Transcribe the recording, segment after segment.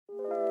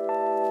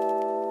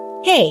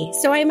Hey,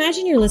 so I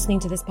imagine you're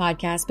listening to this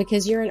podcast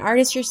because you're an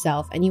artist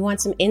yourself and you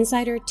want some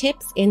insider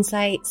tips,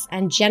 insights,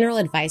 and general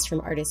advice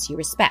from artists you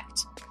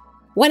respect.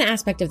 One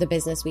aspect of the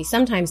business we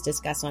sometimes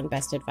discuss on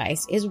Best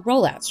Advice is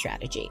rollout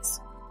strategies.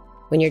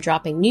 When you're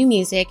dropping new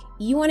music,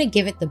 you want to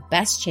give it the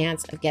best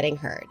chance of getting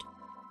heard.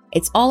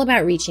 It's all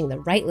about reaching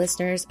the right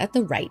listeners at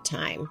the right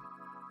time.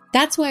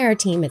 That's why our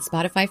team at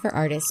Spotify for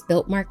Artists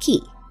built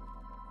Marquee.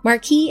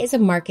 Marquee is a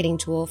marketing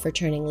tool for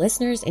turning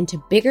listeners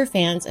into bigger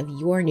fans of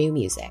your new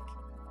music.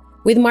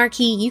 With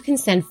Marquee, you can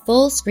send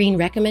full-screen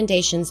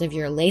recommendations of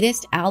your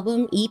latest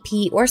album,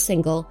 EP, or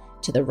single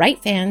to the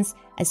right fans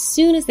as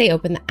soon as they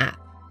open the app.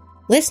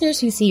 Listeners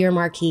who see your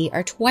Marquee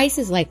are twice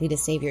as likely to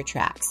save your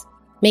tracks,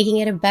 making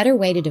it a better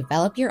way to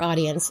develop your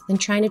audience than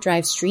trying to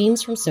drive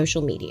streams from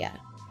social media.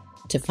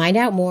 To find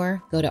out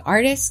more, go to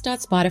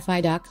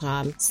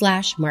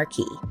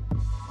artists.spotify.com/marquee.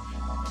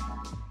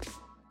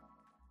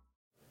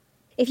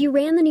 If you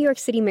ran the New York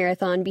City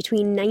Marathon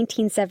between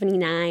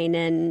 1979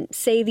 and,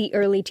 say, the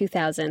early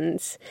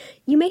 2000s,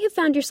 you may have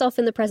found yourself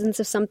in the presence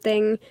of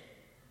something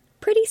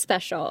pretty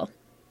special.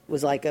 It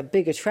was like a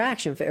big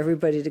attraction for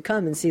everybody to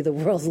come and see the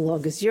world's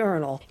longest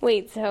urinal.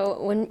 Wait,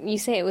 so when you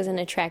say it was an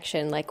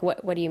attraction, like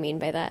what do you mean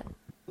by that?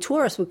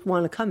 Tourists would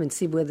want to come and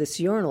see where this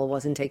urinal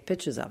was and take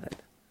pictures of it.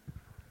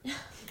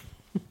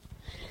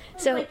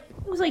 So it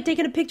was like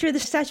taking a picture of the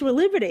Statue of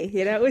Liberty,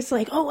 you know? It was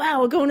like, oh, wow,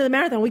 we're going to the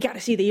marathon. We got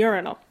to see the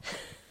urinal.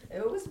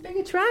 It was a big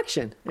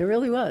attraction. It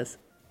really was.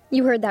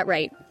 You heard that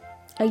right.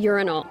 A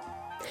urinal.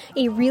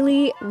 A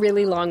really,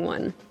 really long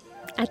one.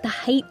 At the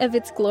height of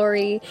its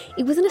glory,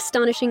 it was an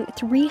astonishing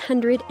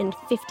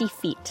 350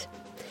 feet.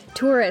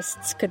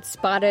 Tourists could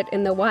spot it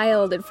in the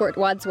wild at Fort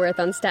Wadsworth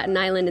on Staten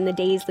Island in the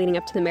days leading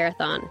up to the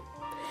marathon.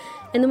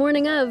 And the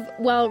morning of,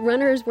 while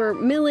runners were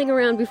milling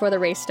around before the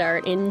race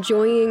start,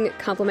 enjoying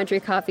complimentary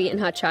coffee and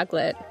hot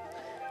chocolate,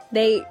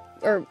 the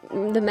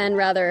men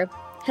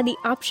had the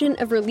option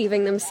of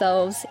relieving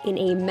themselves in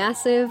a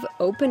massive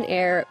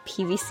open-air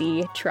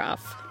PVC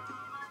trough.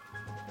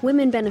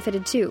 Women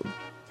benefited too.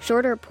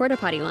 Shorter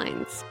porta-potty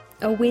lines.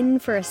 A win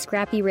for a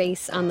scrappy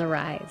race on the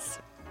rise.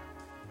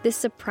 This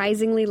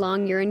surprisingly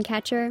long urine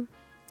catcher,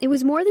 it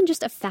was more than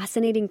just a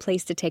fascinating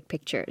place to take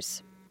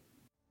pictures.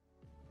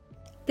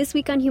 This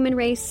week on Human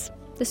Race,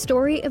 the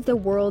story of the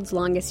world's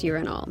longest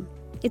urinal.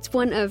 It's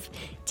one of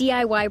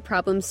DIY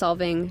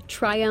problem-solving,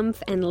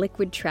 triumph, and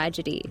liquid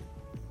tragedy.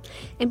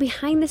 And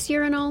behind this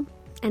urinal,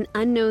 an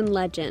unknown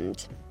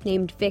legend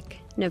named Vic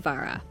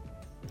Navarra.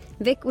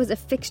 Vic was a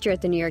fixture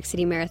at the New York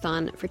City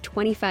Marathon for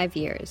 25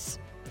 years.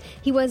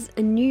 He was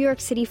a New York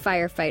City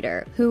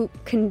firefighter who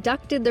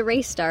conducted the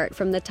race start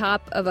from the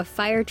top of a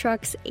fire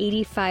truck's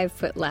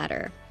 85-foot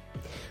ladder.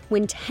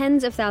 When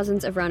tens of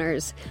thousands of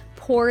runners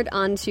poured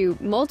onto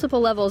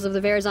multiple levels of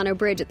the Verrazano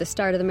Bridge at the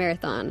start of the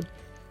marathon,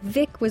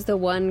 Vic was the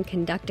one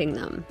conducting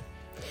them.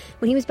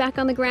 When he was back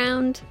on the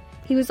ground,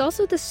 he was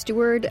also the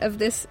steward of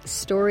this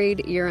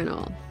storied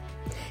urinal.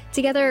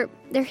 Together,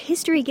 their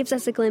history gives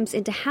us a glimpse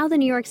into how the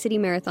New York City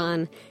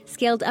Marathon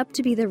scaled up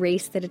to be the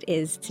race that it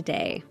is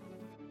today.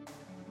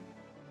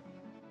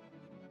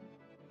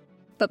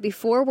 But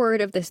before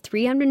word of this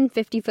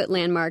 350-foot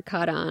landmark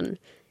caught on,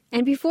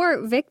 and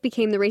before Vic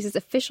became the race's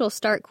official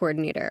start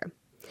coordinator,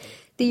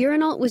 the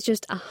urinal was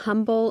just a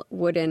humble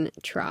wooden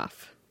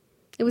trough.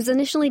 It was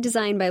initially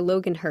designed by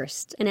Logan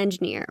Hurst, an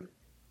engineer.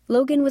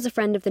 Logan was a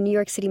friend of the New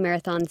York City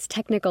Marathon's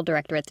technical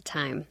director at the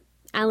time,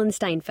 Alan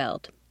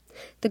Steinfeld.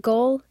 The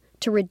goal?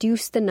 To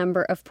reduce the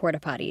number of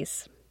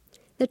porta-potties.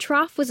 The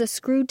trough was a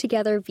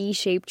screwed-together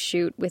V-shaped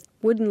chute with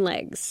wooden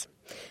legs,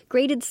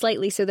 graded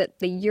slightly so that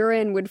the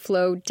urine would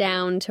flow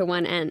down to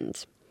one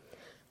end.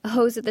 A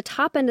hose at the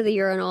top end of the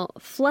urinal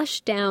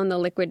flushed down the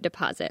liquid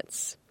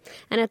deposits,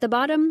 and at the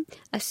bottom,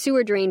 a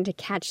sewer drain to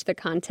catch the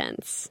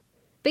contents.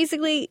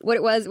 Basically, what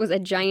it was a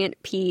giant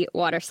pee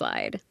water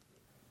slide.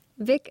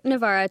 Vic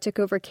Navarra took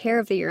over care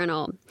of the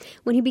urinal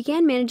when he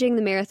began managing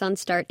the marathon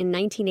start in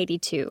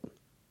 1982.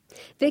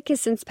 Vic has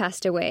since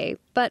passed away,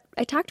 but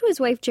I talked to his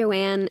wife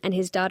Joanne and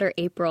his daughter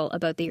April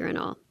about the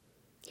urinal.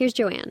 Here's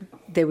Joanne.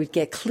 They would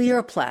get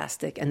clear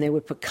plastic and they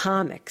would put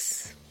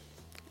comics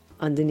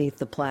underneath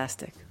the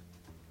plastic,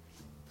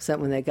 so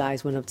that when the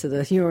guys went up to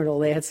the urinal,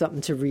 they had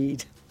something to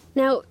read.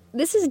 Now,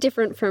 this is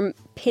different from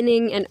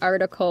pinning an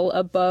article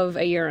above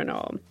a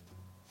urinal.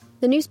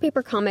 The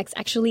newspaper comics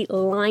actually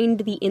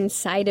lined the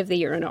inside of the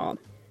urinal.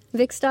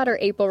 Vic's daughter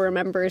April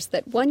remembers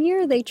that one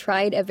year they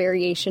tried a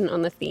variation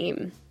on the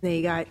theme.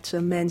 They got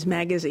some men's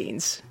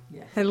magazines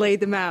and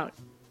laid them out.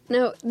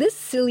 Now, this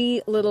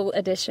silly little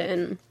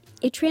addition,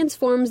 it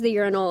transforms the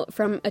urinal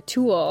from a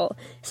tool,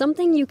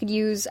 something you could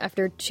use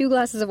after 2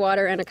 glasses of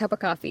water and a cup of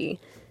coffee,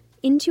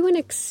 into an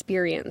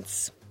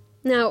experience.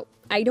 Now,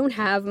 I don't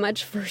have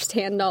much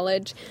first-hand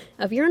knowledge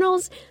of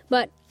urinals,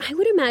 but I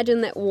would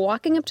imagine that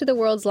walking up to the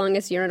world's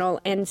longest urinal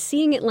and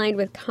seeing it lined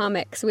with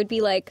comics would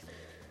be like,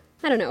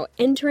 I don't know,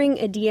 entering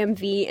a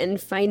DMV and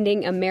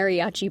finding a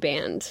mariachi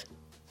band.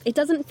 It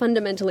doesn't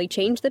fundamentally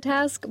change the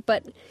task,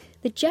 but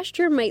the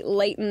gesture might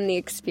lighten the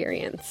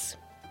experience.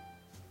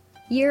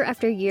 Year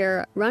after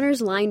year,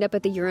 runners lined up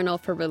at the urinal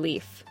for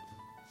relief.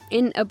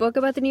 In a book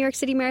about the New York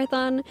City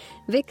Marathon,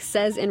 Vic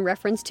says in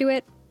reference to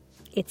it,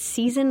 "It's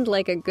seasoned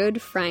like a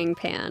good frying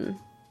pan."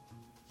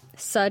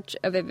 Such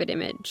a vivid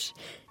image.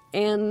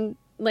 And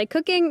like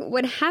cooking,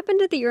 what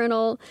happened at the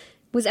urinal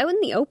was out in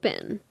the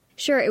open.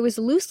 Sure, it was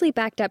loosely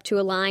backed up to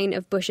a line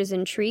of bushes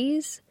and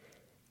trees,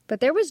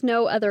 but there was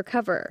no other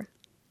cover,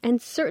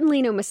 and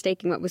certainly no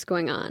mistaking what was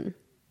going on.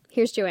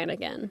 Here's Joanne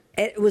again.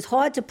 It was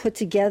hard to put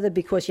together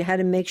because you had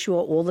to make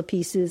sure all the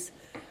pieces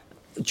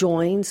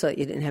joined so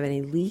you didn't have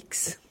any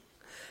leaks.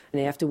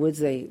 And afterwards,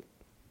 they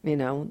have to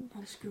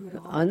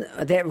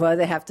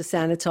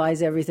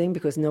sanitize everything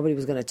because nobody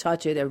was going to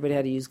touch it. Everybody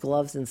had to use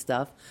gloves and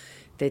stuff.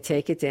 They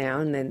take it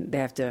down, and then they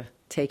have to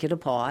take it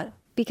apart.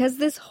 Because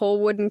this whole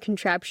wooden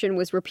contraption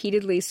was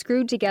repeatedly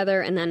screwed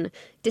together and then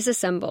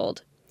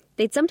disassembled,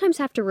 they'd sometimes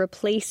have to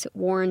replace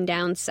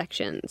worn-down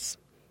sections.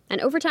 And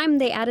over time,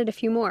 they added a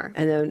few more.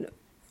 And then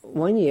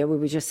one year, we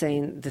were just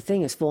saying, the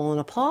thing is falling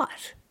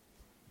apart.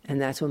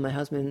 And that's when my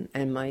husband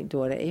and my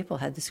daughter, April,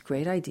 had this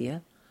great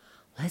idea.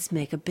 Let's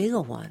make a bigger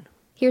one.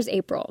 Here's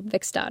April,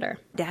 Vic's daughter.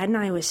 Dad and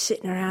I was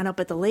sitting around up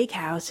at the lake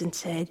house and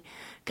said,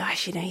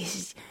 gosh, he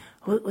says,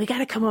 we got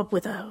to come up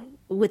with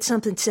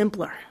something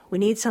simpler. We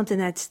need something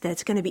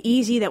that's going to be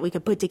easy, that we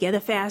could put together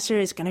faster.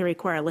 It's going to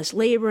require less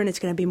labor, and it's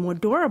going to be more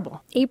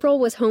durable. April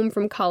was home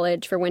from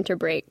college for winter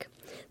break.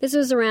 This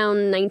was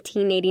around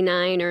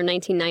 1989 or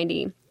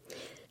 1990.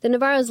 The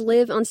Navarros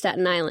live on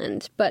Staten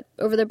Island, but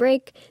over the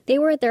break, they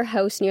were at their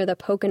house near the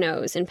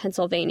Poconos in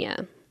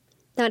Pennsylvania.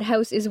 That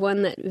house is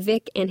one that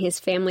Vic and his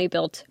family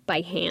built by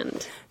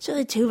hand. So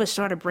the two of us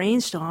started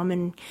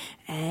brainstorming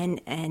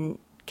and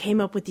came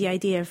up with the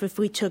idea of if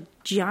we took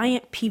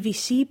giant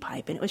PVC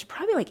pipe, and it was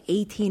probably like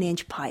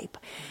 18-inch pipe,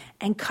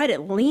 and cut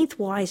it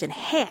lengthwise in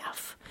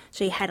half,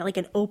 so you had like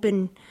an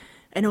open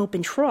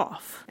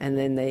trough. And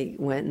then they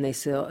went and they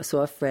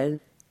saw Fred.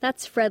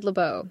 That's Fred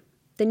Lebow,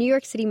 the New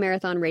York City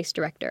Marathon race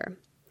director.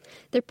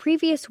 The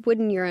previous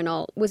wooden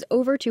urinal was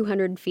over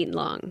 200 feet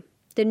long.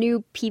 The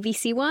new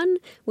PVC one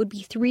would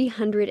be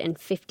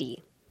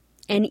 350.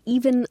 An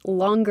even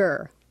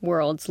longer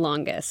world's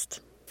longest.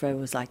 Fred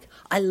was like,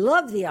 I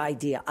love the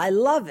idea. I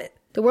love it.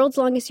 The world's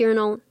longest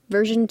urinal,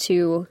 version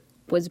 2,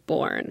 was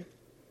born.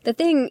 The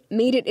thing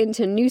made it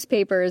into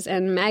newspapers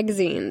and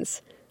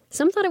magazines.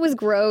 Some thought it was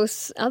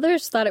gross.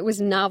 Others thought it was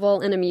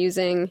novel and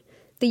amusing.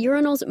 The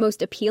urinal's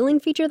most appealing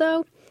feature,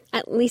 though,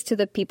 at least to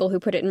the people who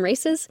put it in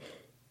races,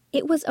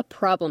 it was a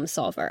problem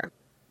solver.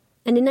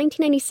 And in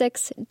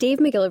 1996, Dave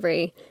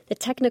McGillivray, the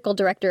technical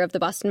director of the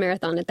Boston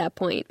Marathon at that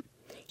point,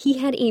 he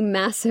had a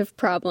massive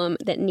problem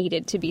that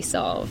needed to be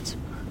solved.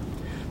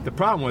 The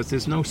problem was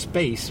there's no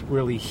space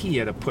really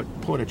here to put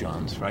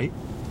porta-johns, right?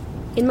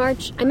 In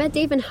March, I met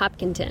Dave in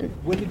Hopkinton.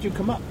 When did you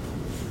come up?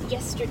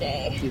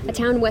 Yesterday. A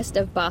town west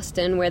of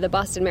Boston where the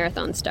Boston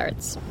Marathon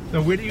starts.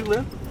 Now, where do you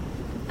live?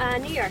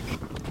 New York.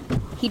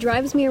 He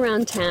drives me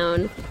around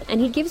town, and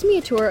he gives me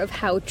a tour of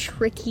how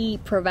tricky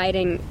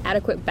providing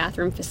adequate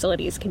bathroom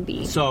facilities can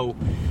be. So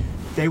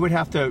they would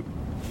have to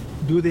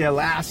do their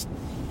last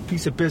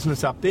piece of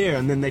business up there,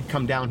 and then they'd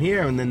come down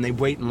here, and then they'd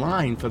wait in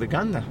line for the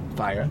gun to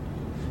fire.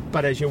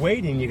 But as you're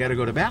waiting, you got to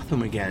go to the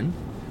bathroom again.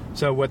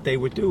 So what they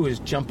would do is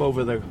jump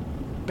over the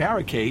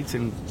barricades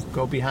and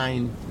go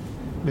behind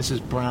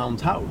Mrs.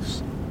 Brown's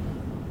house.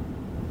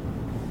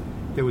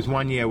 There was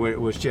one year where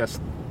it was just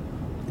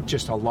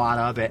a lot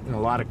of it and a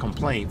lot of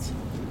complaints.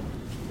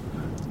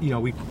 You know,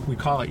 we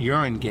call it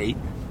Urine Gate.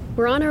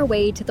 We're on our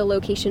way to the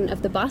location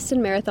of the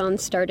Boston Marathon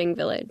starting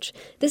village.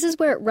 This is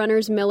where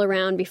runners mill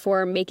around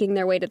before making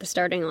their way to the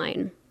starting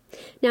line.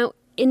 Now,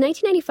 in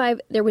 1995,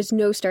 there was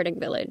no starting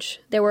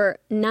village. There were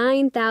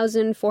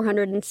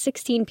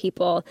 9,416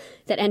 people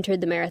that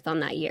entered the marathon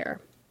that year.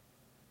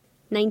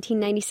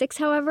 1996,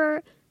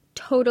 however,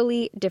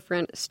 totally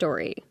different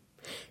story.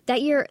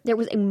 That year, there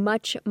was a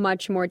much,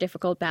 much more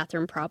difficult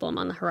bathroom problem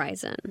on the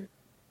horizon.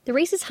 The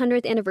race's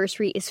 100th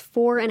anniversary is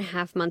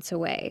 4.5 months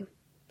away.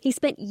 He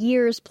spent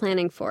years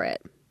planning for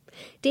it.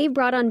 Dave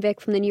brought on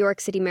Vic from the New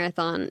York City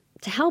Marathon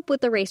to help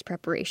with the race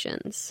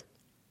preparations.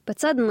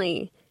 But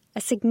suddenly, a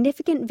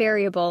significant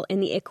variable in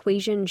the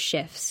equation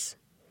shifts.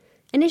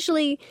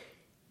 Initially,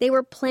 they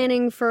were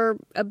planning for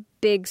a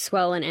big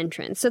swell in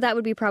entrance, so that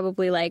would be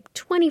probably like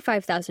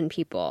 25,000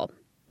 people,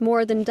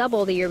 more than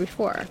double the year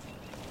before.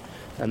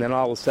 And then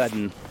all of a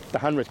sudden, the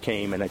 100th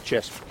came, and it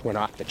just went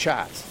off the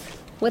charts.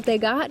 What they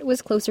got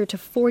was closer to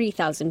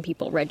 40,000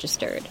 people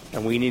registered.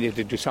 And we needed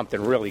to do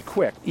something really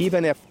quick.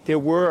 Even if there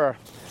were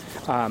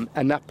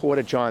enough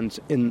porta-johns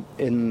in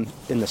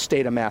the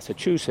state of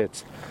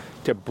Massachusetts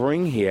to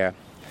bring here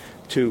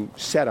to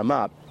set them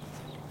up,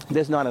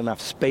 there's not enough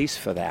space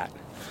for that.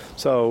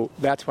 So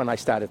that's when I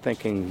started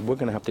thinking, we're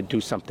going to have to do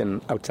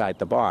something outside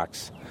the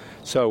box.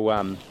 So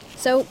a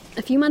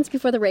few months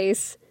before the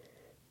race,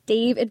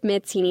 Dave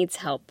admits he needs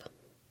help.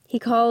 He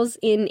calls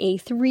in a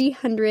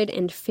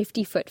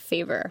 350-foot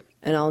favor.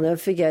 And I'll never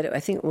forget it. I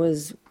think it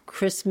was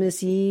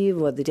Christmas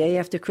Eve or the day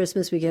after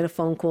Christmas, we get a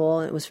phone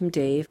call, and it was from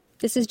Dave.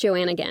 This is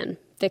Joanne again,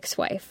 Vic's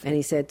wife. And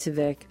he said to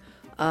Vic,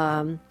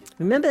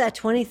 remember that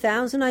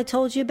 20,000 I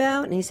told you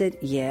about? And he said,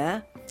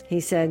 yeah. He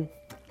said,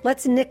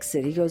 let's nix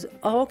it. He goes,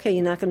 oh, okay,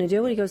 you're not going to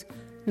do it? He goes,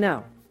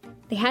 no.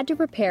 They had to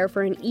prepare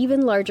for an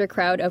even larger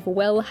crowd of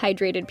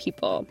well-hydrated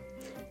people.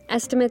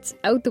 Estimates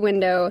out the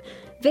window,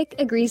 Vic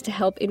agrees to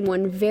help in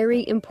one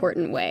very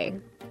important way.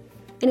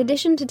 In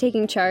addition to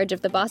taking charge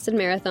of the Boston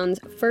Marathon's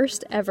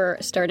first ever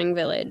starting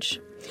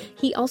village,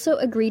 he also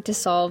agreed to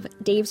solve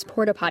Dave's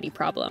porta potty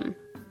problem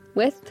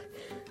with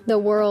the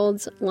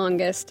world's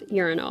longest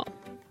urinal.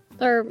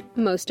 Or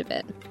most of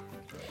it.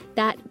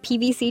 That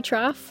PVC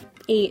trough,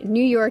 a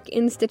New York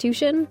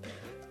institution,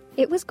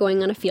 it was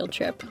going on a field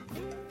trip.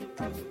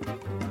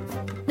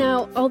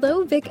 Now,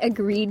 although Vic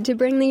agreed to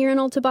bring the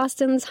urinal to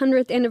Boston's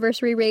 100th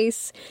anniversary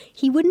race,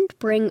 he wouldn't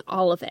bring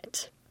all of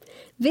it.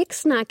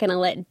 Vic's not going to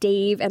let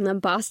Dave and the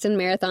Boston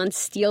Marathon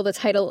steal the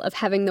title of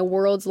having the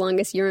world's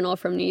longest urinal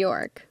from New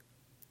York.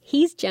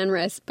 He's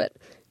generous, but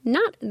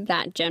not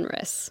that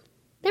generous.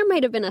 There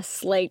might have been a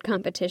slight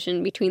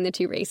competition between the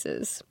two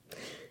races.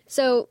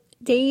 So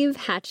Dave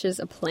hatches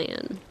a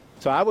plan.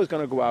 So I was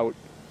going to go out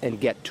and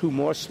get 2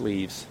 more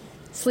sleeves.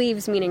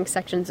 Sleeves meaning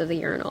sections of the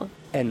urinal.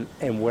 And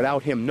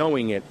without him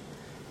knowing it,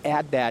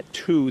 add that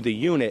to the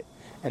unit,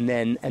 and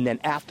then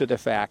after the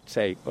fact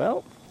say,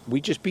 well, we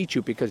just beat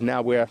you because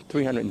now we're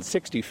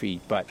 360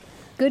 feet, but...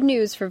 Good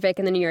news for Vic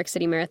and the New York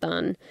City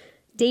Marathon.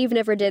 Dave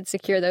never did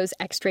secure those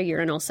extra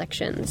urinal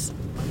sections.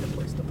 Find a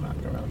place to park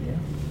around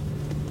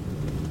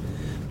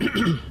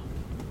here.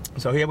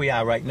 So here we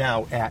are right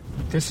now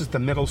this is the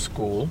middle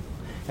school,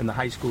 and the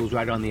high school is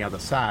right on the other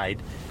side,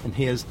 and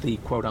here's the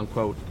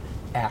quote-unquote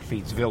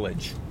athletes'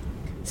 village.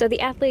 So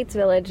the athletes'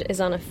 village is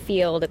on a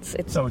field. It's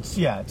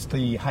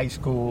the high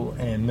school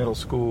and middle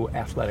school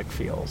athletic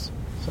fields.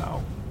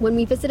 So when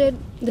we visited,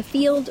 the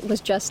field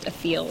was just a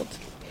field,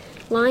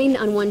 lined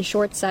on one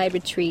short side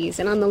with trees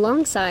and on the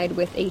long side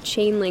with a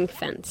chain link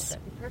fence.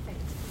 Perfect.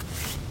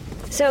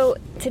 So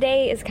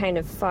today is kind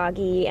of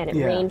foggy, and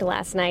it rained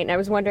last night, and I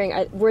was wondering,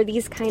 were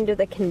these kind of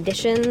the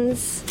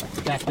conditions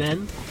back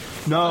then?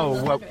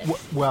 No.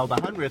 Well, the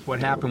 100th, what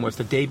happened was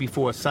the day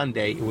before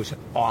Sunday, it was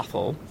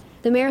awful.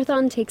 The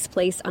marathon takes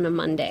place on a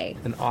Monday.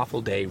 An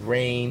awful day.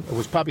 Rain. It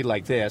was probably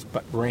like this,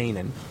 but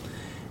raining.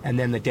 And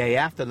then the day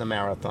after the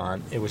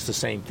marathon, it was the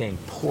same thing.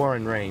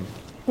 Pouring rain.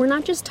 We're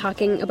not just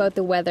talking about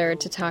the weather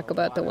to talk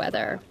about the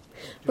weather.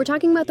 We're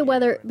talking about the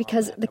weather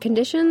because the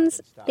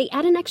conditions, they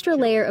add an extra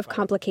layer of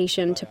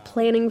complication to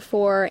planning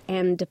for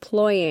and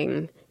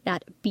deploying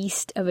that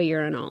beast of a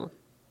urinal.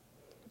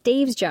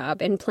 Dave's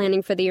job in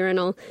planning for the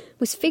urinal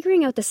was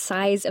figuring out the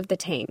size of the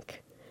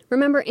tank.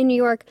 Remember, in New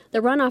York, the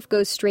runoff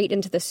goes straight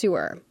into the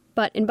sewer.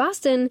 But in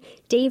Boston,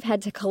 Dave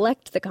had to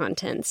collect the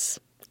contents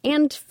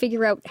and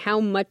figure out how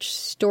much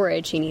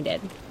storage he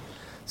needed.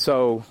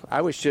 So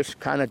I was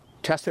just kind of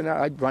testing out.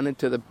 I'd run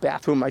into the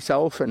bathroom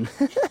myself and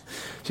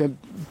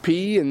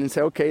pee and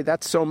say, okay,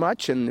 that's so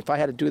much. And if I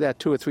had to do that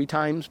 2 or 3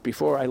 times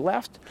before I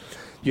left,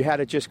 you had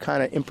to just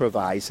kind of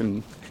improvise.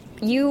 And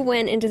you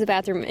went into the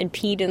bathroom and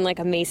peed in like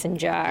a mason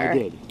jar. I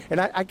did. And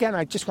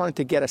I just wanted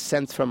to get a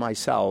sense for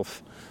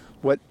myself.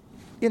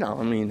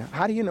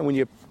 How do you know when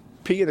you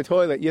pee in the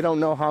toilet, you don't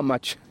know how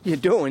much you're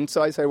doing?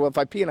 So I say, well, if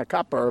I pee in a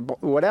cup or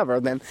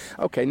whatever, then,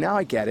 okay, now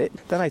I get it.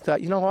 Then I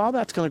thought, all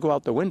that's going to go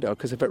out the window,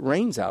 because if it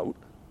rains out,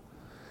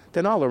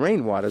 then all the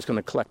rainwater is going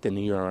to collect in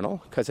the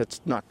urinal because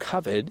it's not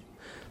covered.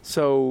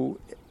 So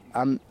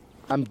I'm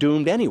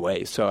doomed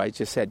anyway. So I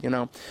just said,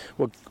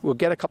 we'll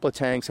get a couple of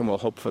tanks and we'll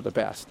hope for the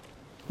best.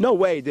 No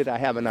way did I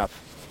have enough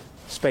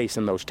space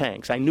in those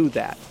tanks. I knew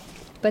that.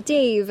 But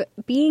Dave,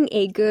 being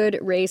a good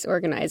race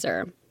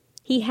organizer,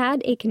 he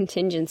had a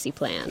contingency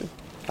plan.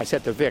 I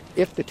said to Vic,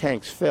 if the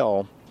tanks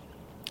fill,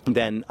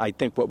 then I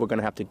think what we're going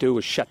to have to do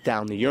is shut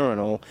down the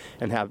urinal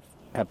and have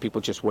people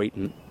just wait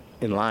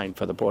in line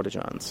for the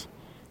porta-johns.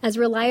 As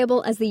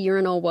reliable as the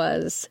urinal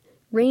was,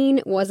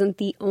 rain wasn't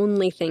the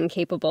only thing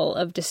capable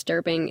of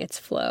disturbing its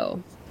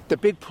flow. The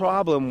big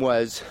problem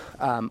was,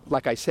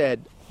 like I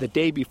said, the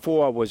day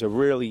before was a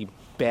really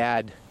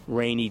bad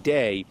rainy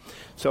day.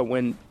 So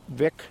when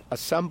Vic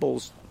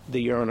assembles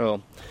the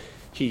urinal,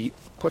 he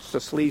puts the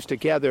sleeves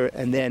together,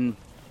 and then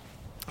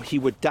he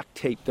would duct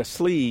tape the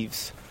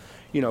sleeves,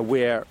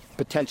 where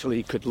potentially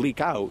it could leak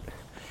out.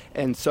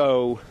 And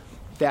so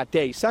that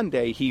day,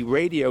 Sunday, he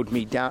radioed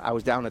me down. I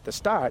was down at the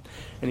start,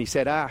 and he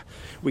said,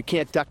 we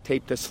can't duct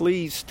tape the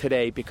sleeves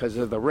today because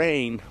of the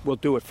rain. We'll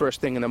do it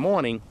first thing in the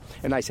morning.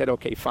 And I said,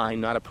 okay,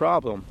 fine, not a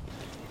problem.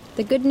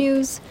 The good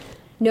news,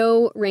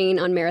 no rain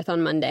on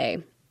Marathon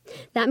Monday.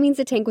 That means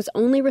the tank was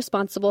only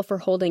responsible for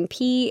holding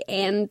pee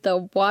and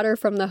the water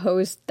from the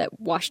hose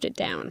that washed it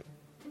down.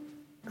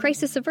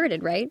 Crisis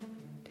averted, right?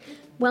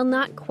 Well,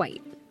 not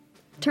quite.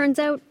 Turns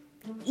out,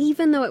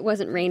 even though it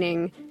wasn't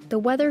raining, the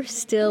weather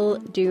still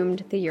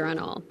doomed the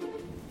urinal.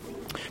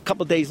 A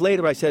couple of days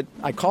later,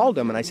 I called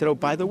him and I said, oh,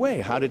 by the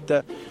way, how did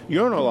the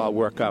urinal all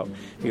work out?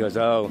 He goes,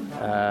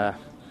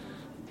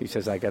 he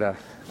says, I gotta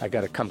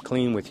come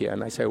clean with you.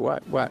 And I say,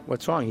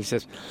 what's wrong? He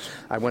says,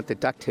 I went to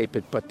duct tape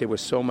it, but there was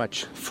so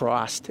much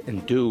frost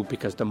and dew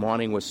because the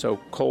morning was so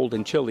cold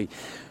and chilly.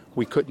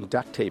 we couldn't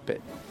duct tape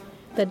it.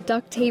 The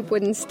duct tape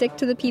wouldn't stick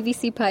to the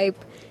PVC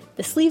pipe.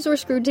 The sleeves were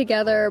screwed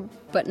together,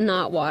 but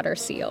not water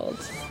sealed.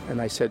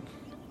 And I said,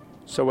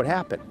 so what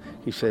happened?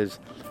 He says,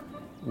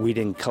 we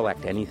didn't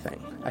collect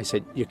anything. I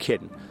said, you're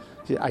kidding.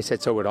 I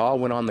said, so it all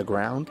went on the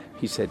ground?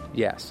 He said,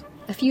 yes.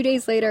 A few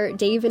days later,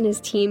 Dave and his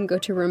team go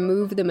to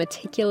remove the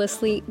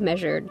meticulously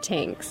measured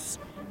tanks.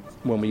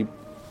 When we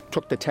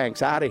took the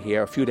tanks out of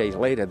here, a few days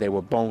later, they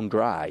were bone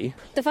dry.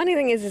 The funny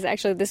thing is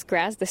actually this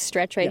grass, this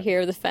stretch right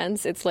here, the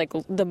fence, it's like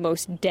the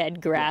most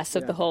dead grass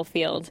of the whole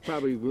field.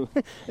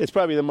 It's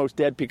probably the most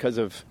dead because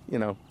of,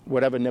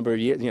 whatever number of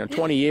years,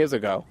 20 years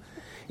ago.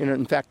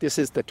 In fact, this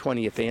is the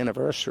 20th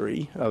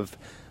anniversary of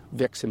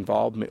Vic's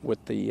involvement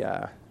with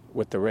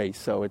the race.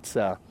 So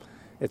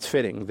it's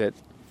fitting that,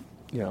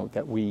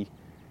 that we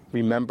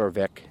remember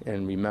Vic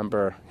and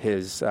remember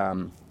his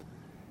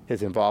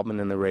involvement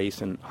in the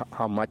race and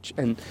how much.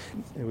 And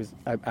it was,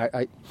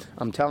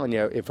 I'm telling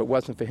you, if it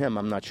wasn't for him,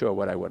 I'm not sure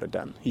what I would have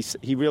done.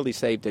 He really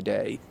saved the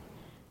day.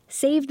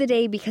 Saved the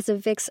day because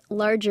of Vic's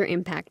larger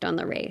impact on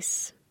the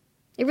race.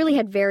 It really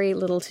had very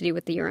little to do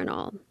with the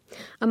urinal.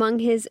 Among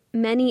his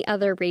many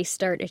other race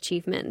start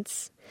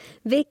achievements,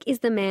 Vic is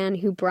the man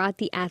who brought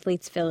the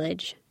Athletes'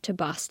 Village to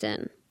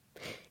Boston.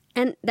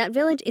 And that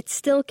village, it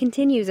still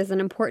continues as an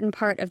important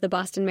part of the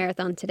Boston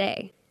Marathon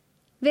today.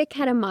 Vic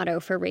had a motto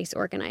for race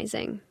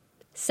organizing: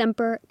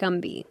 Semper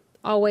Gumby,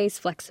 always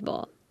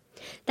flexible.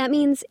 That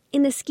means,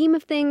 in the scheme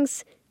of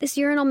things, this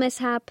urinal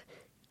mishap,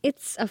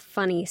 it's a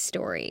funny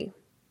story.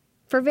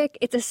 For Vic,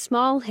 it's a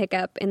small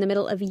hiccup in the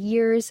middle of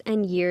years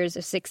and years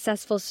of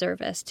successful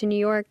service to New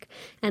York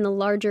and the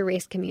larger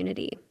race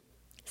community.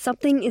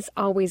 Something is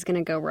always going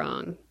to go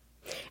wrong.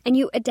 And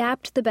you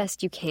adapt the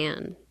best you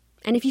can.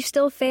 And if you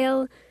still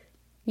fail,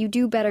 you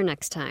do better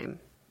next time.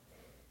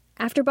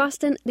 After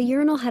Boston, the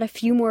urinal had a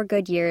few more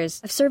good years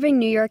of serving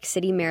New York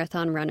City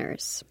marathon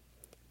runners.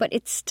 But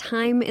its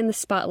time in the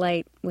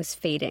spotlight was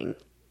fading.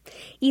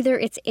 Either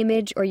its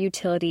image or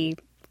utility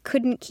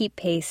couldn't keep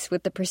pace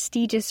with the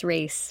prestigious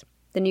race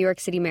the New York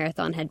City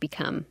Marathon had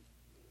become.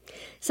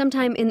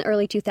 Sometime in the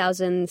early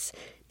 2000s,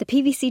 the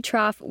PVC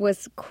trough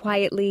was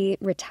quietly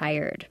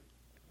retired.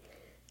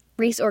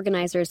 Race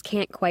organizers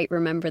can't quite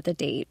remember the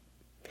date.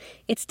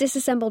 Its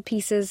disassembled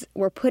pieces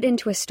were put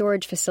into a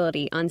storage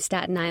facility on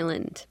Staten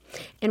Island,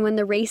 and when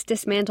the race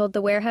dismantled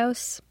the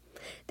warehouse,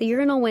 the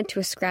urinal went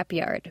to a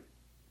scrapyard.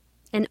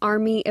 An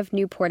army of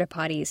new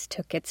porta-potties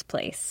took its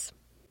place.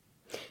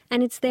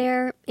 And it's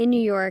there, in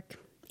New York,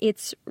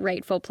 its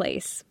rightful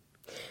place,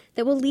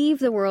 that will leave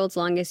the world's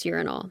longest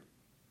urinal.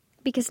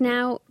 Because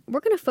now,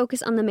 we're going to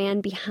focus on the man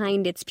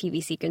behind its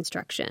PVC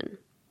construction.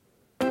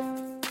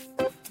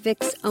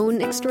 Vic's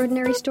own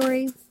extraordinary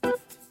story?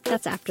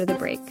 That's after the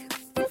break.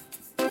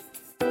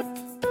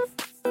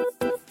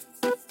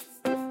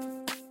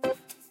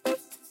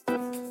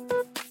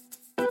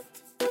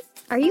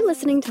 Are you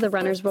listening to the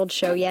Runner's World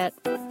show yet?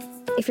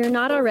 If you're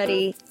not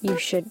already, you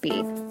should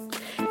be.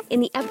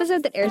 In the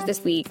episode that airs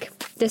this week,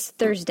 this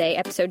Thursday,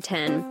 episode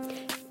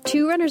 10,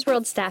 2 Runner's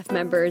World staff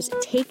members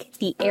take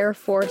the Air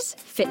Force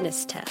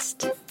fitness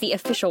test, the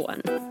official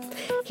one.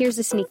 Here's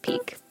a sneak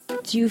peek.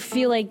 Do you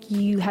feel like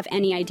you have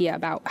any idea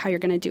about how you're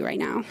going to do right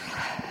now?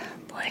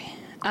 Boy.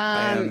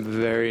 I am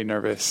very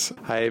nervous.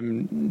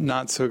 I'm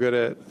not so good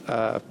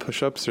at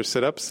push-ups or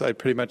sit-ups. I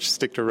pretty much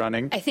stick to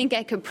running. I think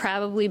I could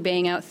probably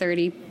bang out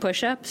 30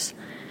 push-ups,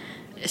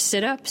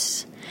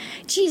 sit-ups.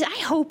 Geez, I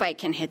hope I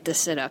can hit the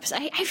sit-ups.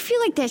 I feel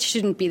like that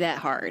shouldn't be that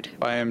hard.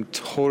 I am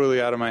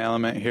totally out of my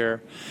element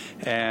here,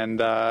 and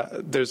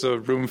there's a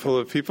room full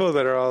of people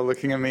that are all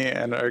looking at me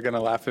and are going to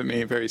laugh at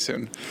me very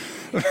soon.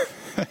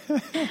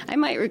 I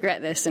might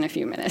regret this in a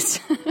few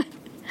minutes.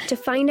 To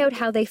find out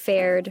how they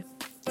fared,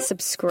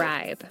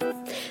 subscribe.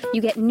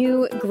 You get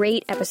new,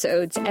 great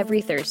episodes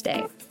every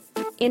Thursday.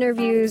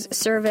 Interviews,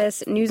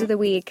 service, news of the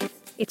week.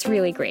 It's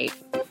really great.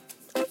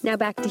 Now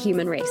back to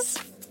Human Race.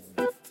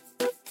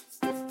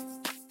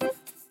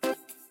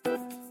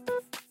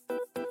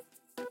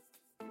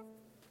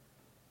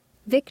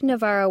 Vic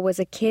Navarro was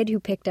a kid who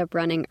picked up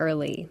running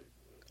early.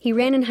 He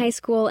ran in high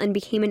school and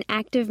became an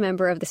active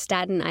member of the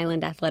Staten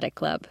Island Athletic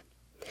Club.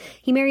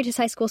 He married his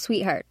high school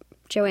sweetheart,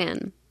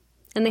 Joanne,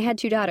 and they had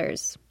 2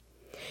 daughters.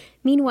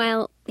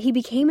 Meanwhile, he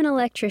became an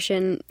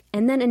electrician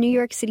and then a New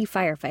York City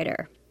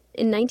firefighter.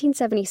 In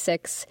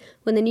 1976,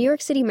 when the New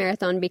York City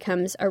Marathon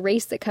becomes a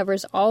race that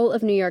covers all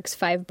of New York's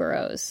 5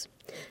 boroughs,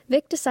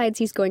 Vic decides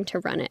he's going to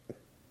run it.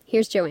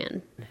 Here's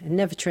Joanne. I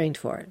never trained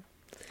for it.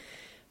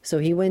 So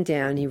he went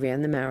down, he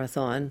ran the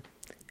marathon.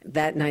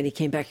 That night he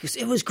came back, he goes,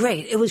 it was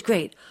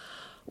great.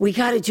 We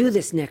got to do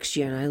this next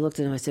year. And I looked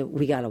at him, I said,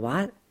 we got to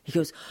what? He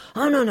goes,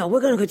 oh, no, we're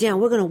going to go down,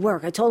 we're going to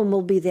work. I told him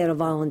we'll be there to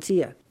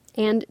volunteer.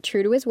 And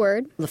true to his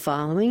word, the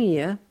following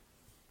year,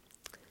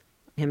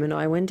 him and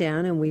I went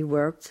down and we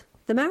worked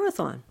the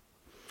marathon.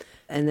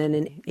 And then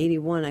in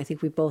 81, I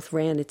think we both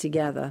ran it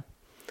together.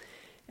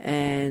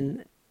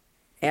 And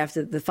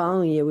after the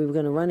following year, we were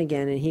going to run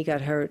again, and he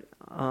got hurt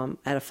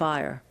at a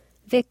fire.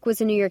 Vic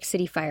was a New York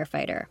City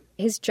firefighter.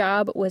 His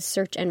job was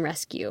search and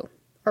rescue.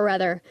 Or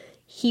rather,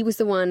 he was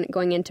the one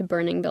going into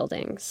burning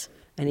buildings.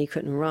 And he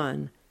couldn't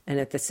run. And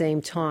at the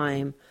same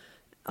time,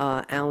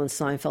 Alan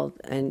Seinfeld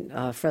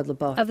and Fred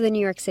LeBeau Of the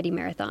New York City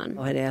Marathon.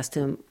 had asked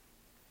him,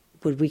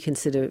 would we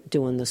consider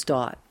doing the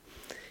start?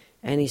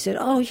 And he said,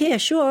 oh, yeah,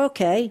 sure,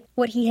 okay.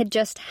 What he had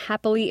just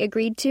happily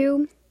agreed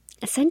to,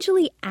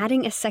 essentially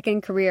adding a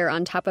second career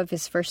on top of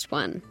his first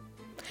one.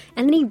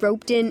 And then he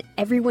roped in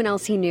everyone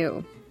else he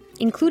knew,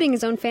 including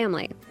his own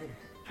family.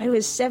 I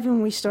was 7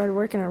 when we started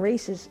working on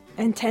races,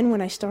 and 10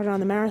 when I started on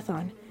the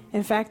marathon.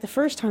 In fact, the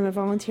first time I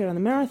volunteered on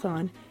the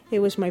marathon, it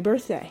was my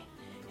birthday.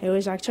 It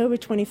was October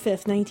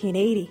 25th,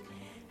 1980,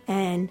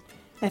 and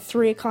at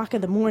 3 o'clock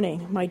in the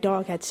morning, my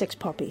dog had 6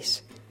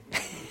 puppies.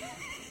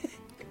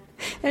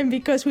 And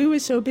because we were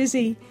so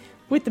busy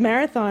with the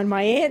marathon,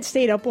 my aunt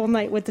stayed up all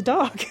night with the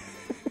dog.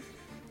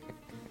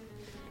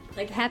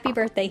 Like, happy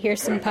birthday,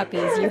 here's some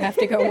puppies, you have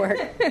to go work.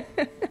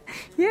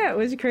 Yeah, it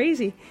was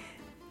crazy.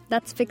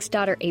 That's Vic's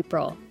daughter,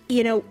 April.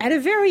 You know, at a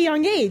very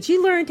young age,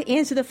 you learn to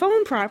answer the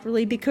phone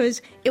properly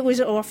because it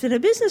was often a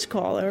business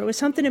call or it was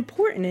something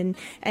important.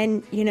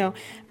 And you know,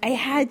 I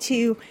had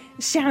to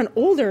sound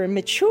older and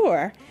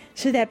mature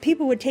so that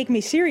people would take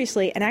me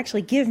seriously and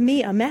actually give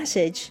me a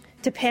message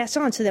to pass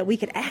on so that we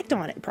could act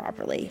on it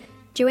properly.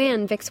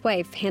 Joanne, Vic's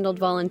wife, handled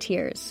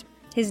volunteers.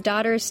 His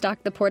daughters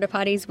stocked the porta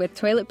potties with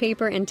toilet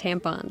paper and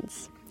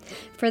tampons.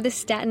 For the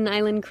Staten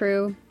Island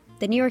crew,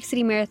 the New York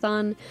City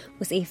Marathon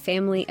was a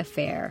family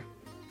affair.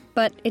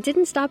 But it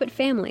didn't stop at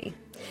family.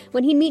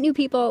 When he'd meet new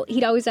people,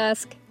 he'd always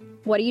ask,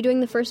 what are you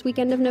doing the first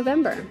weekend of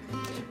November?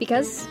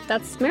 Because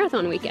that's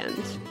marathon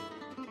weekend.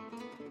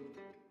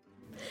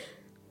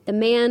 The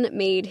man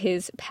made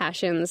his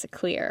passions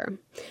clear.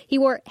 He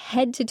wore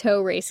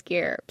head-to-toe race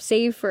gear,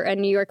 save for a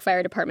New York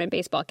Fire Department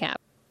baseball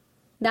cap.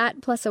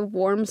 That plus a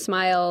warm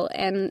smile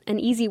and an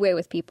easy way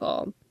with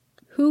people.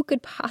 Who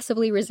could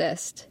possibly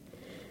resist?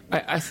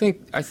 I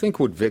think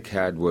what Vic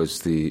had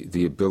was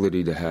the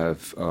ability to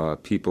have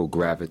people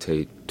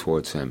gravitate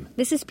towards him.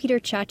 This is Peter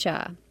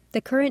Cha-Cha,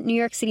 the current New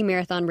York City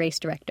Marathon race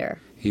director.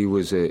 He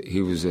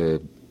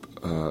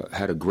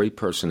had a great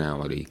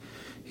personality.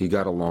 He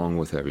got along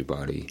with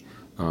everybody.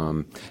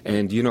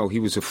 And, you know, he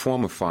was a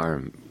former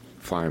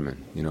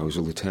fireman. You know, he was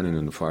a lieutenant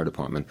in the fire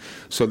department.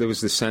 So there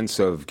was the sense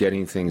of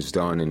getting things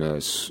done in a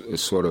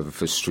sort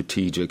of a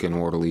strategic and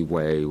orderly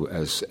way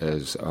as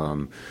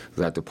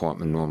that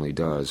department normally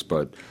does.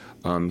 But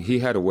he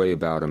had a way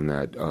about him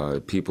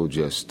that people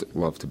just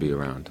loved to be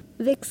around.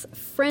 Vic's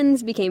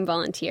friends became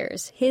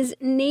volunteers. His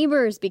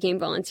neighbors became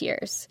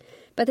volunteers.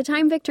 By the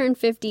time Vic turned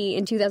 50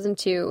 in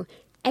 2002,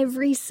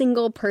 every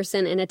single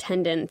person in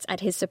attendance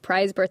at his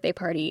surprise birthday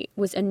party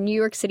was a New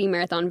York City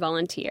Marathon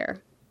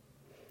volunteer.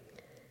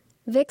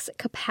 Vic's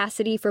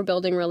capacity for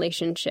building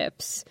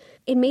relationships,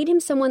 it made him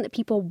someone that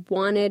people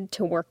wanted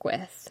to work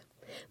with,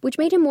 which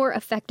made him more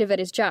effective at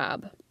his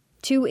job.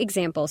 2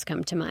 examples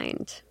come to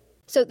mind.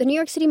 So the New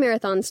York City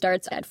Marathon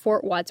starts at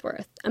Fort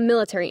Wadsworth, a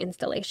military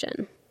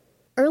installation.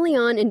 Early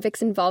on in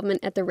Vic's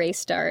involvement at the race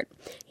start,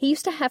 he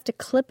used to have to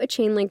clip a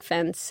chain-link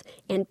fence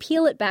and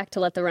peel it back to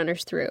let the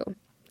runners through.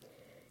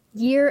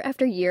 Year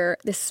after year,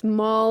 this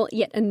small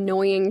yet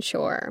annoying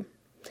chore.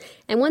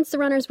 And once the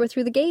runners were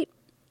through the gate,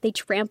 they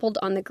trampled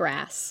on the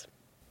grass.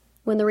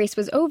 When the race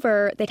was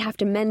over, they'd have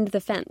to mend the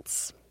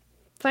fence.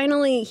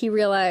 Finally, he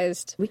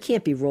realized, we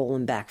can't be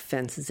rolling back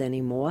fences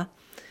anymore.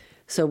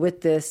 So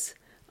with this,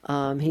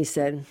 he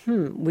said,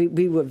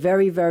 we were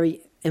very,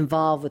 very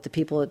involved with the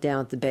people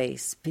down at the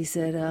base. He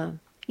said,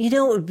 you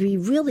know, it would be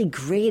really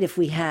great if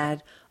we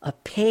had a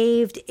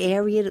paved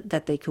area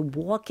that they could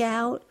walk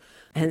out.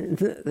 And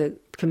the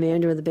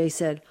commander of the base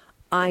said,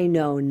 I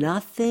know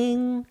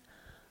nothing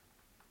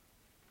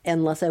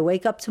unless I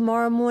wake up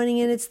tomorrow morning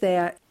and it's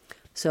there.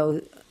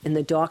 So in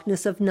the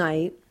darkness of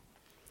night,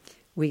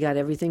 we got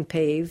everything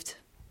paved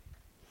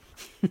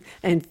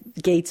and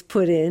gates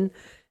put in.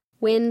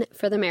 Win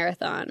for the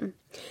marathon.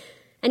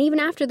 And even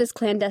after this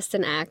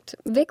clandestine act,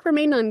 Vic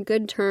remained on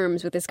good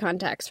terms with his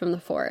contacts from the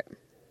fort.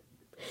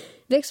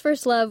 Vic's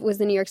first love was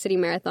the New York City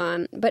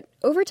Marathon, but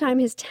over time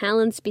his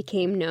talents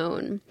became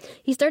known.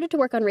 He started to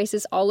work on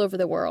races all over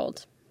the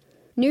world.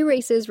 New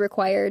races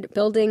required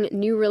building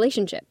new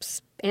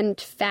relationships, and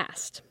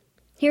fast.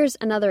 Here's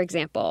another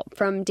example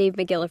from Dave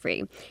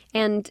McGillivray,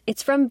 and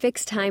it's from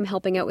Vic's time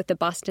helping out with the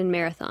Boston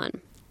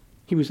Marathon.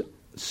 He was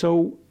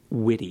so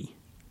witty.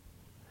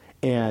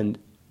 And,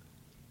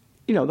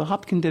 you know, the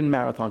Hopkinton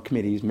Marathon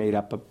Committee is made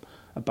up of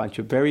a bunch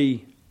of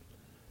very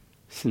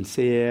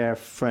sincere,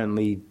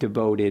 friendly,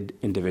 devoted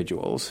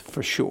individuals,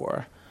 for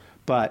sure.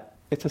 But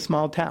it's a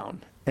small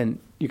town, and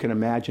you can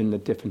imagine the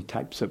different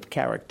types of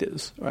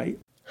characters, right?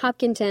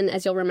 Hopkinton,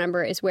 as you'll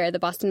remember, is where the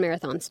Boston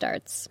Marathon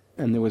starts.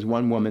 And there was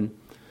one woman,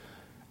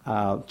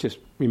 just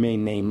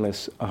remain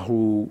nameless,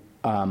 who,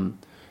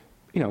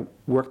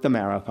 worked the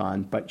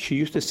marathon, but she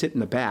used to sit in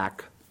the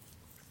back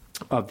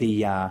of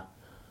the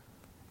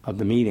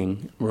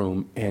meeting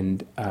room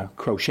and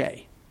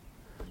crochet.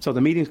 So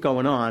the meeting's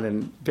going on,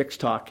 and Vic's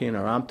talking,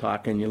 or I'm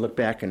talking, you look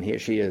back, and here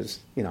she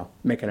is,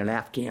 making an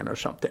Afghan or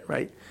something,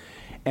 right?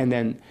 And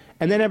then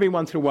every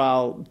once in a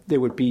while, there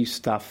would be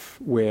stuff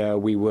where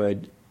we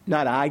would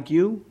not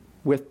argue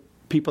with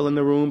people in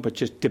the room, but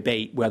just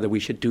debate whether we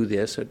should do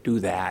this or do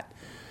that.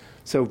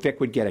 So Vic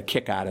would get a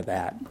kick out of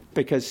that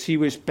because he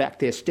was back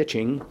there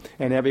stitching,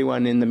 and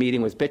everyone in the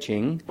meeting was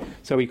bitching.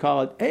 So he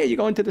called, "Hey, you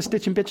going to the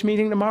Stitch and Bitch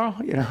meeting tomorrow?"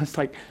 You know, it's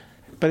like,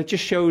 but it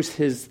just shows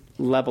his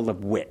level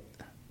of wit.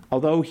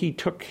 Although he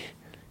took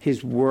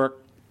his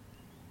work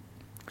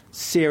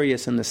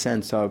serious in the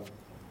sense of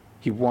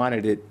he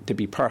wanted it to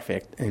be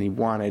perfect and he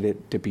wanted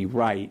it to be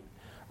right,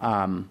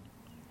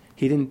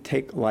 he didn't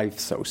take life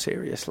so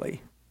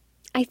seriously.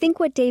 I think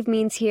what Dave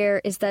means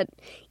here is that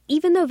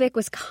even though Vic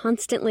was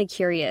constantly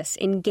curious,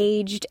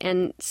 engaged,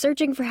 and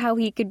searching for how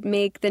he could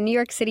make the New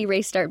York City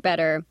race start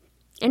better,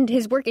 and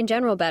his work in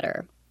general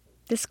better,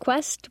 this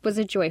quest was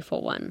a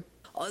joyful one.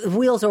 The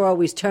wheels are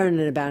always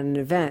turning about an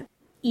event.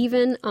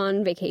 Even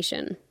on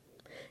vacation.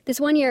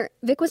 This one year,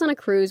 Vic was on a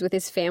cruise with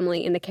his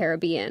family in the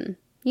Caribbean.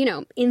 You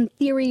know, in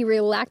theory,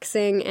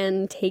 relaxing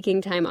and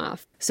taking time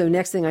off. So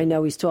next thing I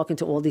know, he's talking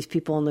to all these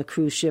people on the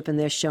cruise ship and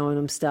they're showing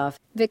him stuff.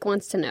 Vic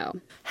wants to know,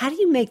 how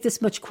do you make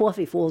this much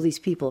coffee for all these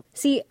people?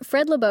 See,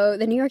 Fred Lebow,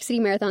 the New York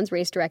City Marathon's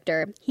race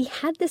director, he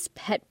had this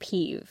pet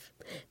peeve.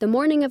 The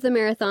morning of the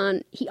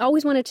marathon, he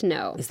always wanted to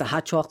know, is the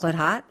hot chocolate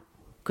hot?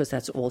 Because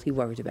that's all he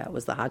worried about,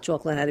 was the hot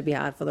chocolate had to be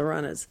hot for the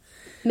runners.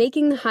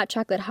 Making the hot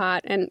chocolate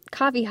hot and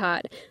coffee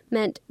hot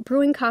meant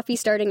brewing coffee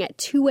starting at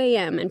 2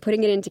 a.m. and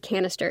putting it into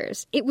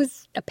canisters. It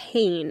was a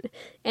pain,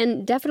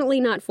 and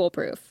definitely not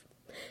foolproof.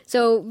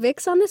 So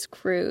Vic's on this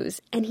cruise,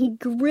 and he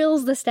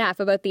grills the staff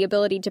about the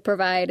ability to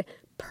provide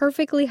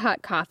perfectly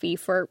hot coffee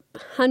for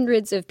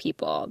hundreds of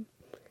people.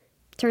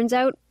 Turns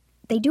out,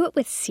 they do it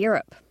with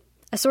syrup,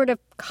 a sort of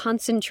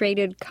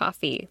concentrated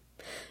coffee.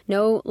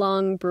 No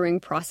long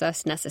brewing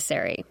process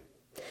necessary.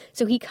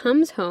 So he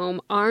comes home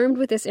armed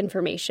with this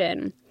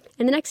information,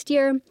 and the next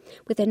year,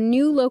 with a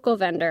new local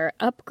vendor,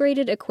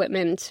 upgraded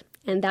equipment,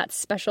 and that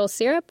special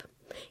syrup,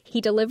 he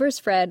delivers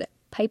Fred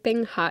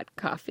piping hot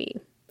coffee.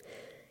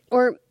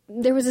 Or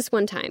there was this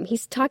one time,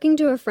 he's talking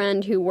to a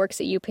friend who works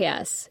at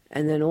UPS.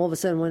 And then all of a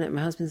sudden, one night,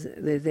 my husband's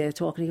there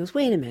talking, he goes,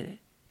 "Wait a minute.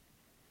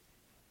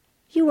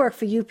 You work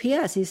for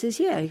UPS?" He says,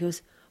 "Yeah." He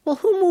goes, "Well,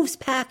 who moves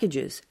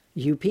packages?"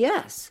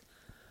 "UPS."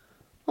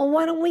 "Well,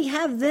 why don't we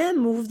have them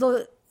move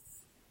the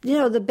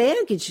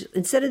baggage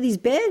instead of these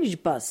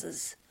baggage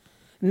buses?"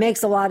 It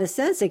makes a lot of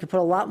sense. They could put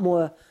a lot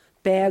more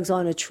bags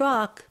on a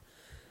truck.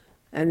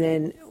 And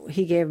then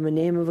he gave him a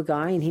name of a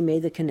guy, and he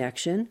made the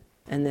connection.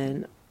 And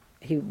then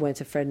he went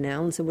to Fred and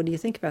Al and said, "What do you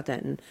think about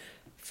that?" And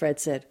Fred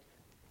said,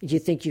 "You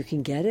think you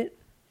can get it?"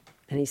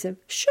 And he said,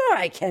 "Sure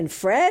I can,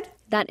 Fred."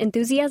 That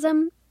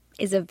enthusiasm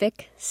is a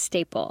Vic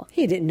staple.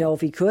 He didn't know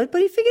if he could,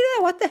 but he figured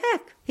out, what the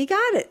heck? He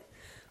got it.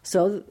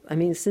 So, I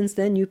mean, since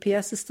then,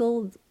 UPS is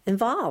still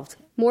involved.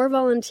 More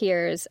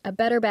volunteers, a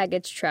better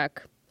baggage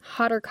truck,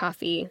 hotter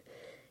coffee.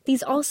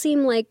 These all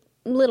seem like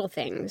little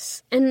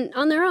things. And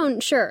on their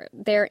own, sure,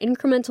 they're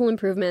incremental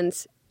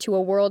improvements to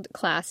a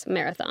world-class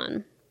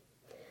marathon.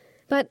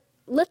 But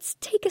let's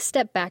take a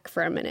step back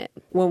for a minute.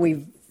 When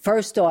we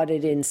first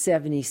started in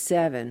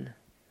 1977,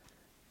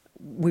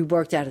 we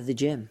worked out of the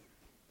gym.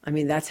 I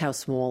mean, that's how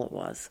small it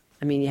was.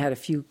 I mean, you had a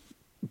few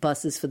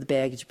buses for the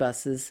baggage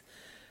buses,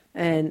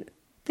 and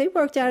they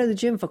worked out of the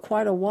gym for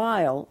quite a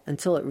while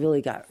until it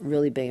really got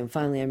really big. And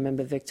finally, I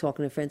remember Vic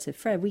talking to a friend and said,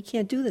 "Fred, we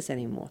can't do this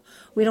anymore.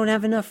 We don't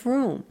have enough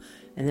room."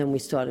 And then we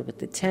started with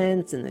the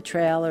tents and the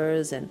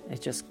trailers, and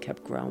it just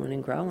kept growing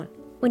and growing.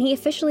 When he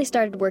officially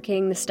started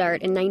working the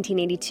start in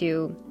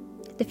 1982,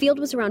 the field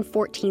was around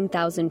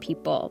 14,000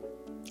 people.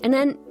 And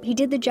then he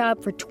did the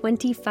job for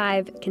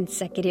 25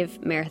 consecutive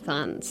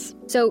marathons.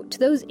 So to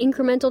those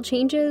incremental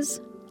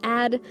changes,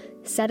 add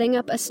setting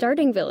up a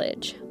starting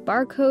village,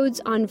 barcodes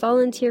on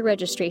volunteer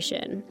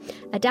registration,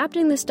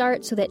 adapting the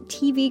start so that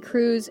TV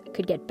crews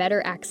could get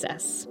better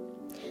access.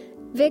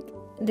 Vic,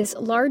 this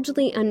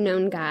largely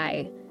unknown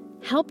guy,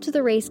 helped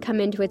the race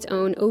come into its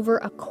own over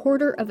a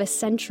quarter of a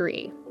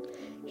century.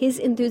 His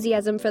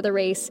enthusiasm for the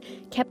race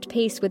kept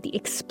pace with the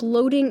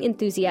exploding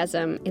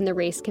enthusiasm in the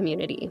race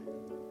community.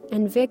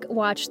 And Vic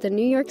watched the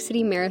New York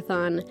City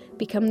Marathon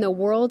become the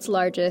world's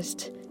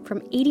largest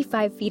from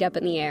 85 feet up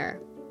in the air,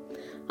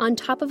 on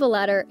top of a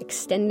ladder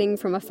extending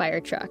from a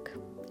fire truck.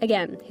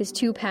 Again, his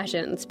two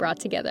passions brought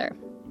together.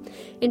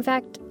 In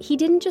fact, he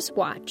didn't just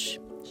watch,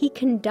 he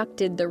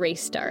conducted the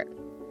race start.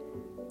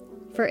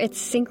 For its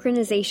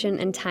synchronization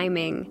and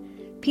timing,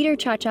 Peter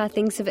Chacha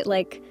thinks of it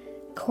like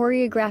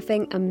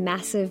choreographing a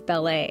massive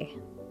ballet.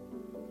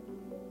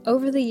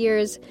 Over the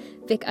years,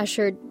 Vic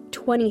ushered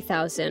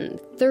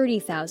 20,000,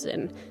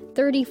 30,000,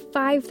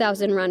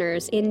 35,000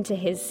 runners into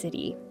his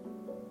city.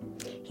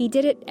 He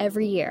did it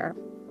every year,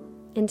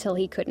 until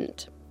he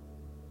couldn't.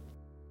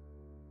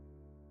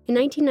 In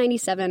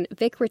 1997,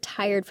 Vic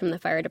retired from the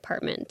fire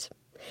department.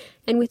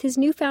 And with his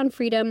newfound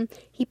freedom,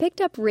 he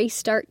picked up race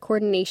start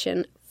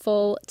coordination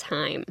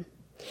full-time.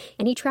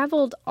 And he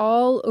traveled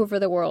all over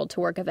the world to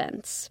work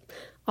events,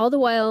 all the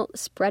while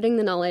spreading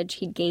the knowledge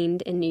he'd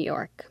gained in New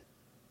York.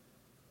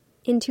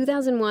 In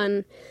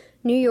 2001,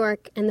 New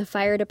York and the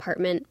fire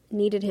department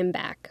needed him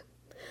back.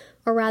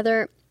 Or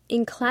rather,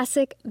 in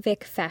classic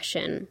Vic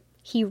fashion,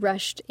 he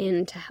rushed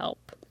in to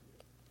help.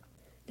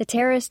 The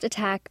terrorist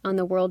attack on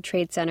the World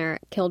Trade Center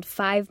killed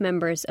 5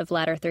 members of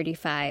Ladder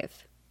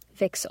 35,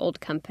 Vic's old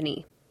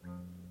company.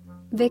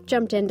 Vic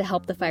jumped in to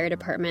help the fire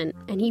department,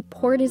 and he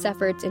poured his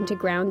efforts into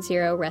Ground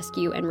Zero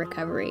rescue and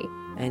recovery.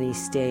 And he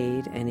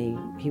stayed, and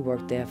he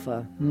worked there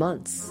for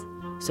months.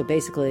 So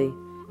basically,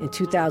 in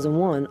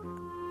 2001,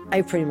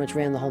 I pretty much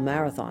ran the whole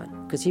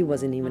marathon, because he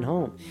wasn't even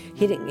home.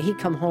 He'd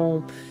come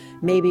home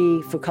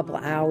maybe for a couple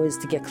of hours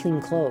to get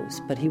clean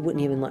clothes, but he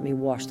wouldn't even let me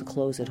wash the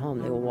clothes at home.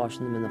 They were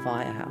washing them in the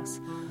firehouse.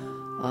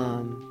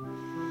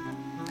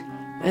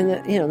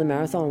 The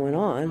marathon went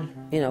on.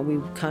 We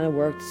kind of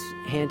worked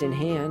hand in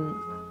hand.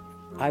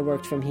 I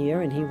worked from here,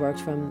 and he worked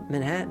from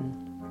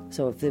Manhattan.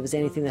 So if there was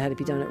anything that had to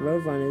be done at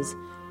Roadrunners,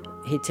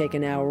 he'd take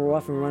an hour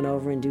off and run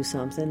over and do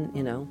something,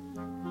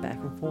 back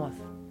and forth.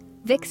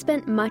 Vic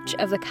spent much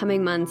of the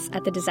coming months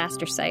at the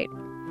disaster site.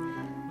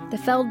 The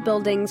Feld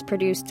buildings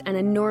produced an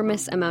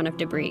enormous amount of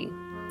debris.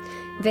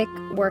 Vic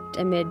worked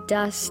amid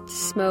dust,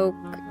 smoke,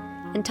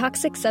 and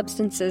toxic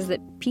substances that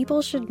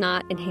people should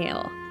not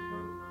inhale.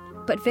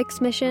 But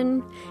Vic's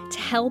mission, to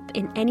help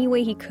in any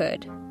way he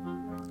could,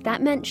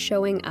 that meant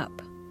showing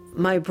up.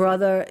 My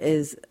brother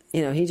is,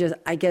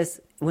 I guess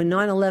when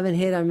 9/11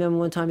 hit, I remember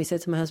one time he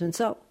said to my husband,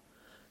 so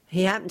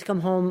he happened to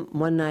come home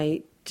one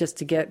night just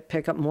to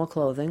pick up more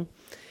clothing,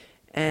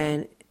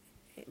 and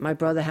my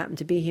brother happened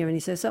to be here, and he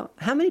says, so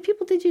how many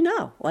people did you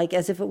know? Like,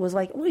 as if it was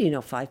like,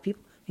 5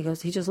 people?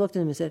 He just looked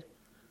at him and said,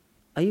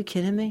 are you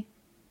kidding me?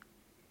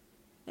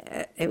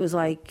 It was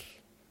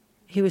like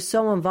he was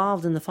so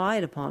involved in the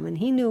fire department.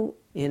 He knew,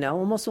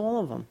 almost all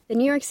of them. The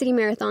New York City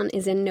Marathon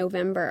is in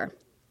November,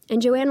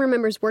 and Joanne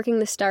remembers working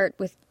the start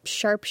with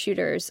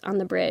sharpshooters on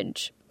the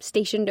bridge,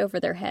 stationed over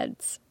their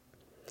heads.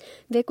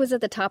 Vic was at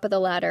the top of the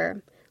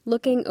ladder,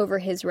 looking over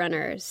his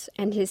runners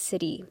and his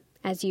city,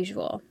 as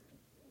usual.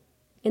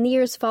 In the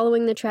years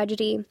following the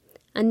tragedy,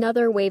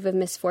 another wave of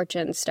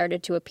misfortunes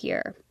started to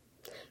appear.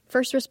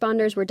 First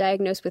responders were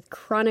diagnosed with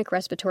chronic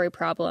respiratory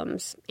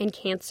problems and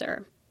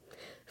cancer.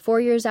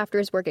 4 years after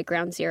his work at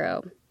Ground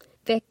Zero,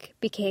 Vic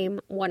became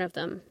one of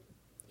them.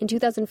 In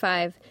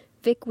 2005,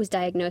 Vic was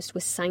diagnosed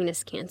with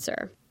sinus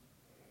cancer.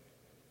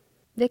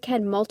 Vic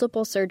had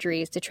multiple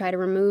surgeries to try to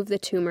remove the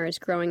tumors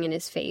growing in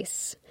his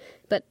face,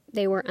 but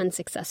they were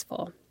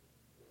unsuccessful.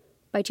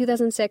 By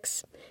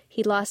 2006,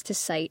 he lost his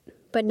sight,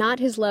 but not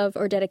his love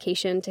or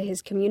dedication to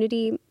his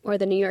community or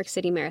the New York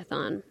City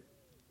Marathon.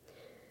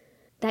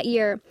 That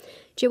year,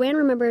 Joanne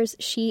remembers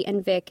she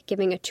and Vic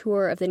giving a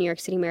tour of the New York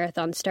City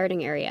Marathon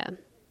starting area.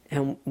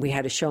 And we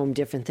had to show him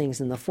different things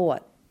in the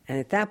fort. And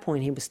at that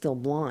point, he was still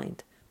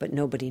blind, but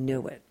nobody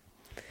knew it.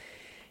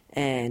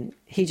 And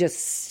he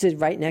just stood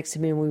right next to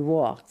me and we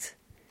walked.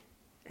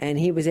 And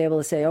he was able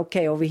to say,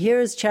 okay, over here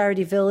is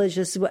Charity Village.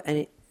 This is what,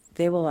 and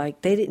they were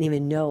like, they didn't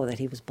even know that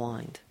he was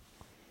blind.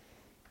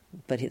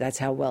 But that's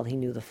how well he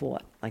knew the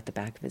fort, like the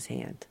back of his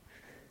hand.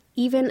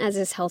 Even as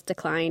his health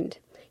declined,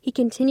 he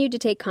continued to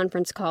take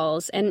conference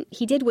calls, and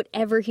he did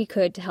whatever he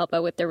could to help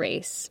out with the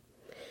race.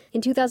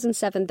 In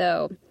 2007,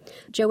 though,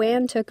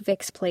 Joanne took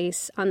Vic's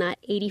place on that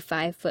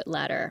 85-foot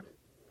ladder.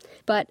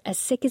 But as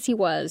sick as he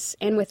was,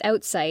 and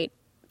without sight,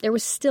 there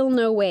was still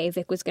no way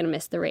Vic was going to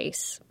miss the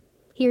race.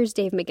 Here's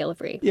Dave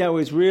McGillivray. Yeah, it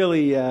was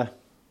really, it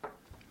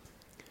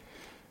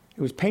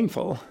was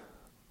painful.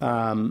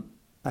 I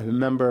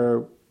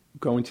remember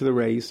going to the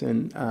race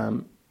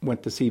and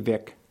went to see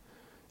Vic,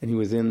 and he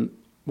was in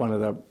one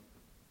of the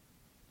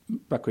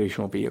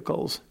recreational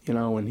vehicles,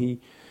 and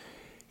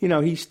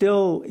he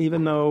still,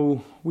 even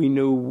though we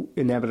knew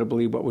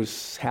inevitably what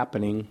was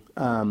happening,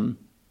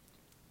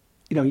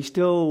 he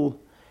still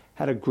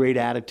had a great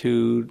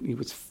attitude. He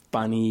was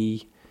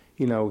funny.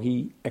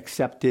 He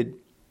accepted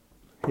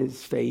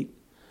his fate.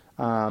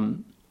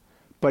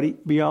 But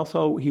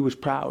he was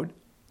proud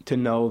to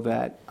know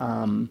that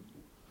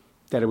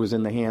that it was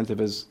in the hands of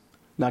his,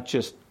 not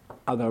just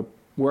other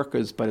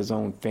workers, but his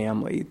own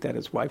family, that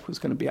his wife was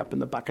going to be up in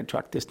the bucket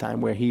truck this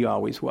time where he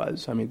always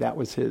was. I mean, that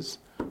was his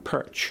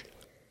perch.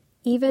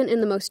 Even in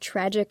the most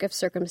tragic of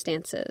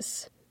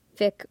circumstances,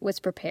 Vic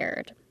was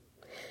prepared.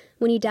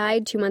 When he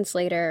died 2 months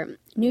later,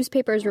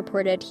 newspapers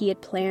reported he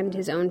had planned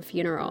his own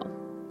funeral.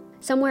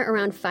 Somewhere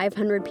around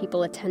 500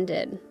 people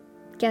attended.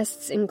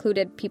 Guests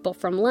included people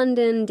from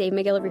London, Dave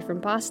McGillivray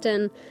from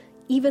Boston,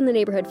 even the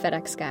neighborhood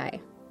FedEx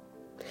guy.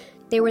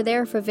 They were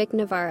there for Vic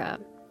Navarra,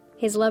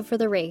 his love for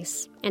the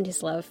race, and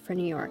his love for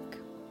New York.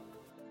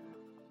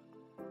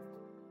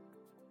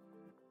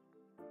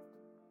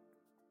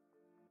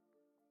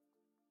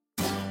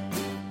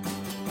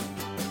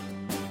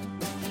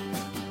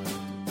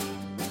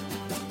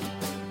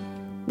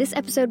 This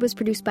episode was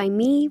produced by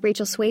me,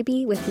 Rachel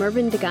Swaby, with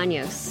Mervyn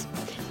DeGanos.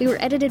 We were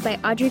edited by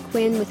Audrey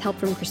Quinn with help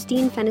from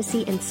Christine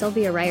Fennessy and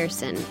Sylvia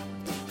Ryerson.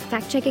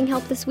 Fact-checking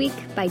help this week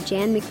by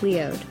Jan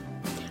McLeod.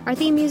 Our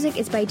theme music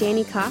is by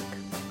Danny Koch.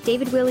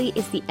 David Willey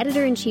is the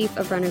editor-in-chief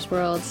of Runner's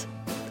World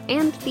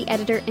and the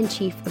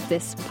editor-in-chief of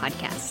this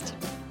podcast.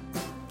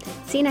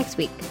 See you next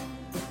week.